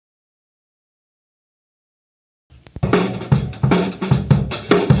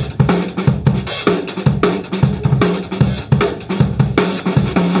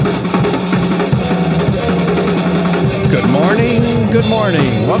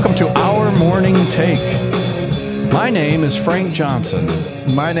Welcome to Our Morning Take. My name is Frank Johnson.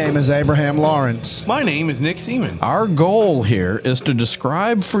 My name is Abraham Lawrence. My name is Nick Seaman. Our goal here is to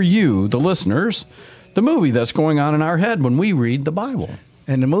describe for you, the listeners, the movie that's going on in our head when we read the Bible.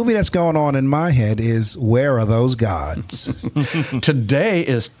 And the movie that's going on in my head is Where Are Those Gods? Today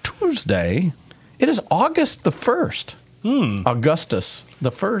is Tuesday. It is August the 1st. Augustus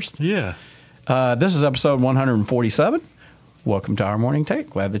the 1st. Yeah. This is episode 147. Welcome to Our Morning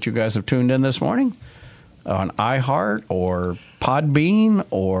Take. Glad that you guys have tuned in this morning on iHeart or Podbean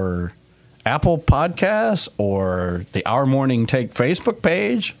or Apple Podcasts or the Our Morning Take Facebook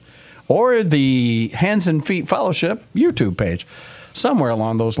page or the Hands and Feet Fellowship YouTube page. Somewhere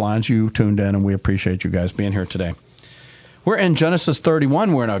along those lines you tuned in, and we appreciate you guys being here today. We're in Genesis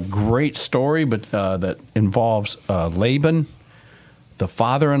 31. We're in a great story but that involves Laban, the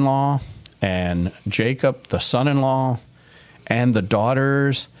father-in-law, and Jacob, the son-in-law, and the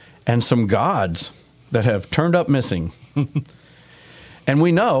daughters, and some gods that have turned up missing. And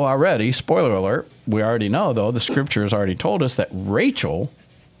we know already, spoiler alert, we already know, though, the scripture has already told us that Rachel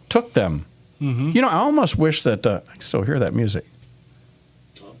took them. Mm-hmm. You know, I almost wish that, I can still hear that music.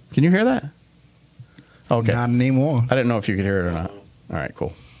 Can you hear that? Okay. Not anymore. I didn't know if you could hear it or not. All right,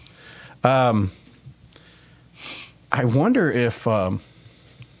 cool. I wonder if, what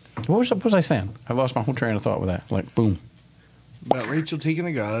was I saying? I lost my whole train of thought with that. Like, boom. About Rachel taking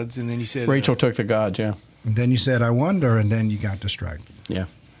the gods, and then you said... Rachel took the gods, yeah. And then you said, I wonder, and then you got distracted. Yeah.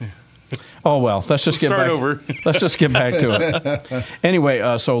 Oh, well, let's just Start over. Let's just get back to it.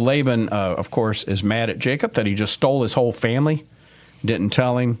 Anyway, so Laban, of course, is mad at Jacob that he just stole his whole family, didn't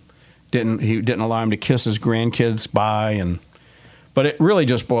tell him, he didn't allow him to kiss his grandkids bye, but it really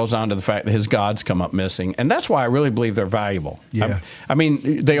just boils down to the fact that his gods come up missing, and that's why I really believe they're valuable. Yeah. I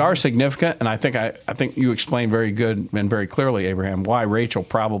mean, they are significant, and I think you explained very good and very clearly, Abraham, why Rachel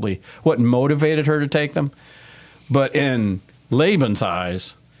probably, what motivated her to take them. But in Laban's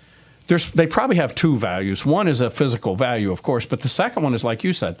eyes, they probably have two values. One is a physical value, of course, but the second one is, like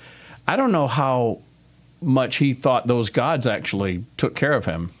you said, I don't know how much he thought those gods actually took care of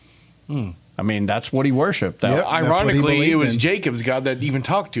him. I mean, that's what he worshipped. Yep. Ironically, it was Jacob's God that even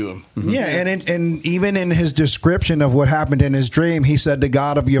talked to him. Mm-hmm. Yeah, and even in his description of what happened in his dream, he said the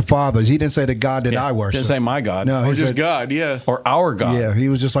God of your fathers. He didn't say the God that I worship. Didn't say my God. No, Or he just said, God, yeah. Or our God. yeah, he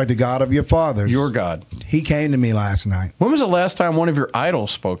was just like the God of your fathers. Your God. He came to me last night. When was the last time one of your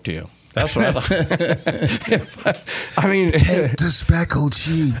idols spoke to you? That's what I thought. I mean, Take the speckled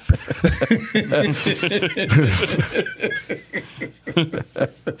sheep.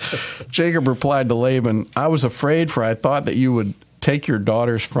 Jacob replied to Laban, I was afraid, for I thought that you would take your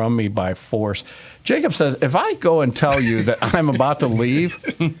daughters from me by force. Jacob says, if I go and tell you that I'm about to leave,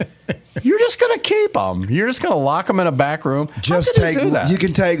 you're just going to keep them. You're just going to lock them in a back room. Just take, you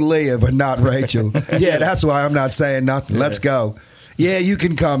can take Leah, but not Rachel. Yeah, that's why I'm not saying nothing. Let's go. Yeah, you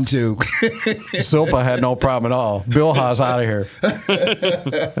can come too. Silpa had no problem at all. Bilhah's out of here.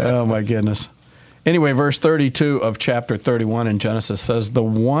 Oh, my goodness. Anyway, verse 32 of chapter 31 in Genesis says, the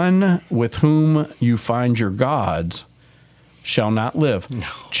one with whom you find your gods shall not live.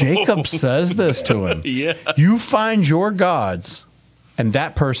 Jacob says this to him. Yeah. You find your gods, and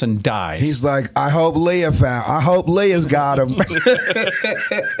that person dies. He's like, I hope Leah's got him.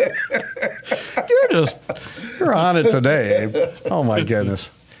 You're on it today, Abe. Oh, my goodness.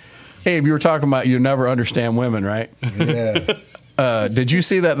 Abe, you were talking about you never understand women, right? Yeah. Did you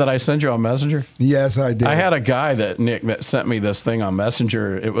see that I sent you on Messenger? Yes, I did. I had a guy that sent me this thing on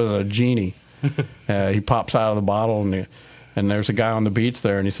Messenger. It was a genie. He pops out of the bottle, and there's a guy on the beach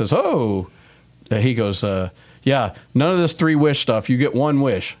there, and he says, oh. He goes, yeah, none of this 3-wish stuff. You get one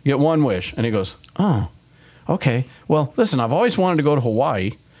wish. Get one wish. And he goes, oh, okay. Well, listen, I've always wanted to go to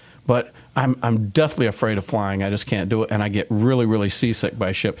Hawaii, but I'm deathly afraid of flying. I just can't do it, and I get really, really seasick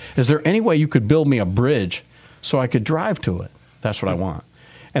by ship. Is there any way you could build me a bridge so I could drive to it? That's what I want.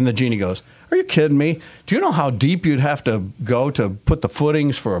 And the genie goes, are you kidding me? Do you know how deep you'd have to go to put the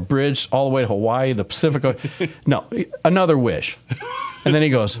footings for a bridge all the way to Hawaii, the Pacific? No, another wish. And then he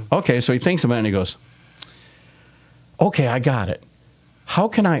goes, okay, so he thinks about it, and he goes, okay, I got it. How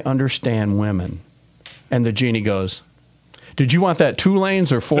can I understand women? And the genie goes, did you want that 2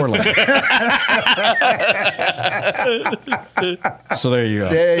 lanes or 4 lanes? So there you go.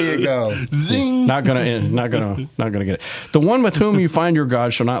 There you go. Zing. Not gonna get it. The one with whom you find your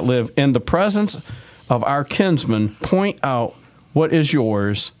God shall not live. In the presence of our kinsmen, point out what is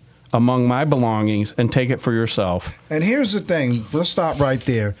yours among my belongings and take it for yourself. And here's the thing. Let's stop right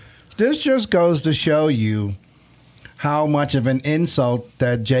there. This just goes to show you how much of an insult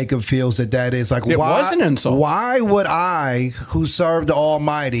that Jacob feels that is. Like, it why was an insult. Why would I, who serve the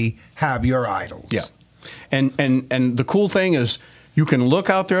Almighty, have your idols? Yeah. And the cool thing is, you can look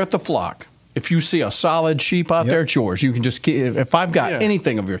out there at the flock. If you see a solid sheep out there, it's yours. You can just if I've got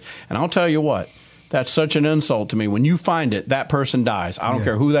anything of yours. And I'll tell you what, that's such an insult to me. When you find it, that person dies. I don't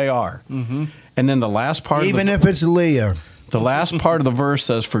care who they are. Mm-hmm. And then the last part, even if it's Leah. The last part of the verse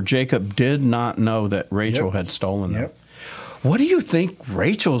says, "For Jacob did not know that Rachel had stolen them." What do you think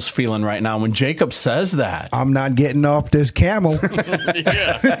Rachel's feeling right now when Jacob says that? I'm not getting off this camel. I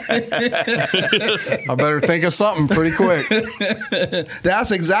better think of something pretty quick.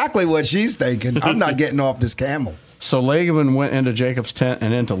 That's exactly what she's thinking. I'm not getting off this camel. So Laban went into Jacob's tent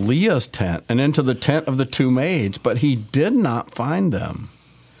and into Leah's tent and into the tent of the two maids, but he did not find them.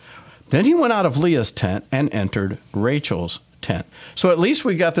 Then he went out of Leah's tent and entered Rachel's tent. So at least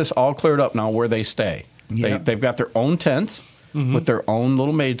we got this all cleared up now where they stay. Yeah. They've got their own tents with their own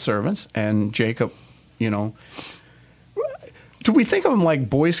little maidservants, and Jacob, do we think of them like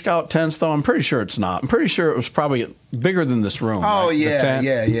Boy Scout tents, though? I'm pretty sure it's not. I'm pretty sure it was probably bigger than this room. Oh, right?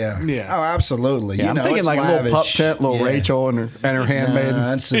 Yeah. Oh, absolutely. Yeah, I'm thinking like lavish. A little pup tent, little Rachel and her handmaid.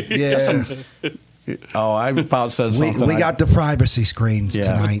 Oh, I about said something. We got the privacy screens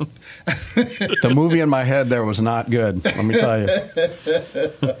tonight. The movie in my head there was not good. Let me tell you.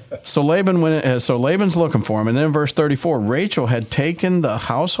 So Laban's looking for him, and then in verse 34, Rachel had taken the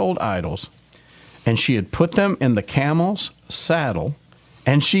household idols, and she had put them in the camel's saddle,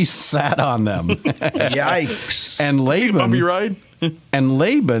 and she sat on them. Yikes! And Bumpy ride. And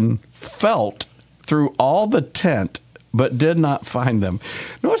Laban felt through all the tent, but did not find them.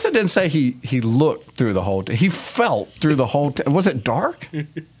 Notice it didn't say he looked through the whole tent. He felt through the whole tent. Was it dark?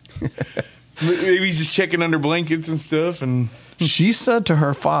 Maybe he's just checking under blankets and stuff. And she said to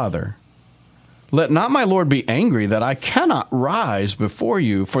her father, "Let not my lord be angry that I cannot rise before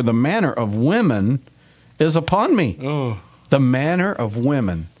you, for the manner of women is upon me." Oh. The manner of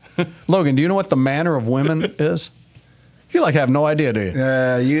women. Logan, do you know what the manner of women is? You have no idea,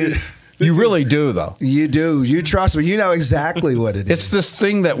 do you? You really do, though. You do. You trust me. You know exactly what it is. It's this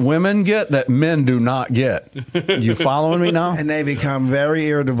thing that women get that men do not get. You following me now? And they become very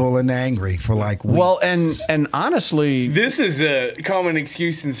irritable and angry for weeks. Well, and honestly, this is a common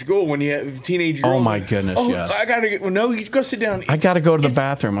excuse in school when you have teenage girls. Oh my goodness! Yes. I gotta get. Well, no, you go sit down. I got to go to the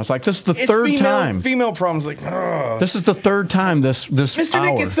bathroom. I was like, this is the third time. Female problems This is the third time this Mr.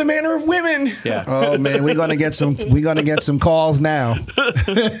 hour. Nick, it's the manner of women. Yeah. Oh man, we're gonna get some calls now.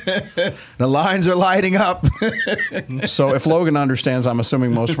 The lines are lighting up. So if Logan understands, I'm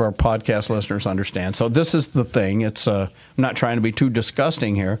assuming most of our podcast listeners understand. So this is the thing. It's I'm not trying to be too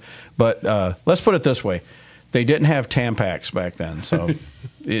disgusting here, but let's put it this way. They didn't have Tampax back then. So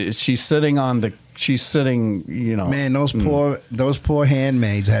she's sitting, Man, those poor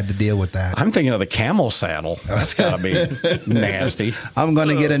handmaids had to deal with that. I'm thinking of the camel saddle. That's got to be nasty. I'm going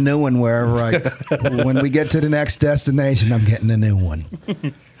to get a new one when we get to the next destination, I'm getting a new one.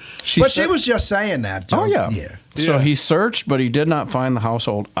 She was just saying that, Joe. Oh, yeah. So he searched, but he did not find the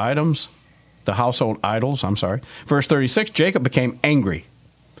household idols. Verse 36, Jacob became angry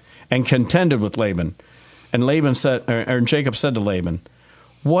and contended with Laban. And Jacob said to Laban,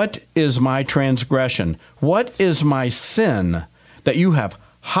 "What is my transgression? What is my sin that you have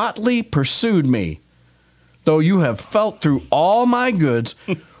hotly pursued me? Though you have felt through all my goods,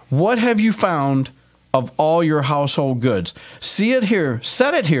 what have you found of all your household goods? Set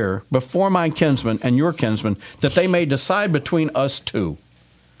it here before my kinsman and your kinsman, that they may decide between us two.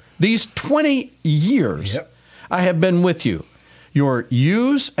 These 20 years I have been with you. Your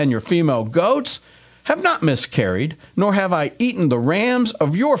ewes and your female goats have not miscarried, nor have I eaten the rams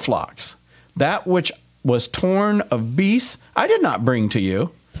of your flocks. That which was torn of beasts I did not bring to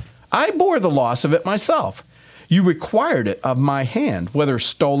you. I bore the loss of it myself. You required it of my hand, whether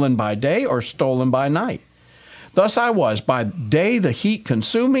stolen by day or stolen by night. Thus I was. By day the heat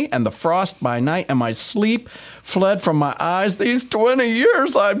consumed me, and the frost by night, and my sleep fled from my eyes. These 20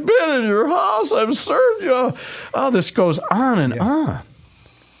 years I've been in your house. I've served you. Oh, this goes on and on.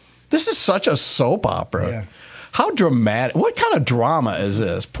 This is such a soap opera. Yeah. How dramatic. What kind of drama is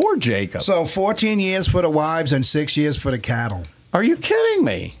this? Poor Jacob. So 14 years for the wives and 6 years for the cattle. Are you kidding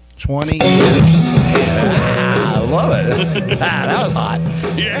me? 20 years. Yeah, I love it. That was hot.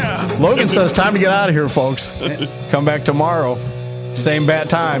 Yeah. Logan says, time to get out of here, folks. Come back tomorrow. Same bat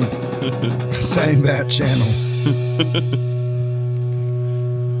time. Same bat channel.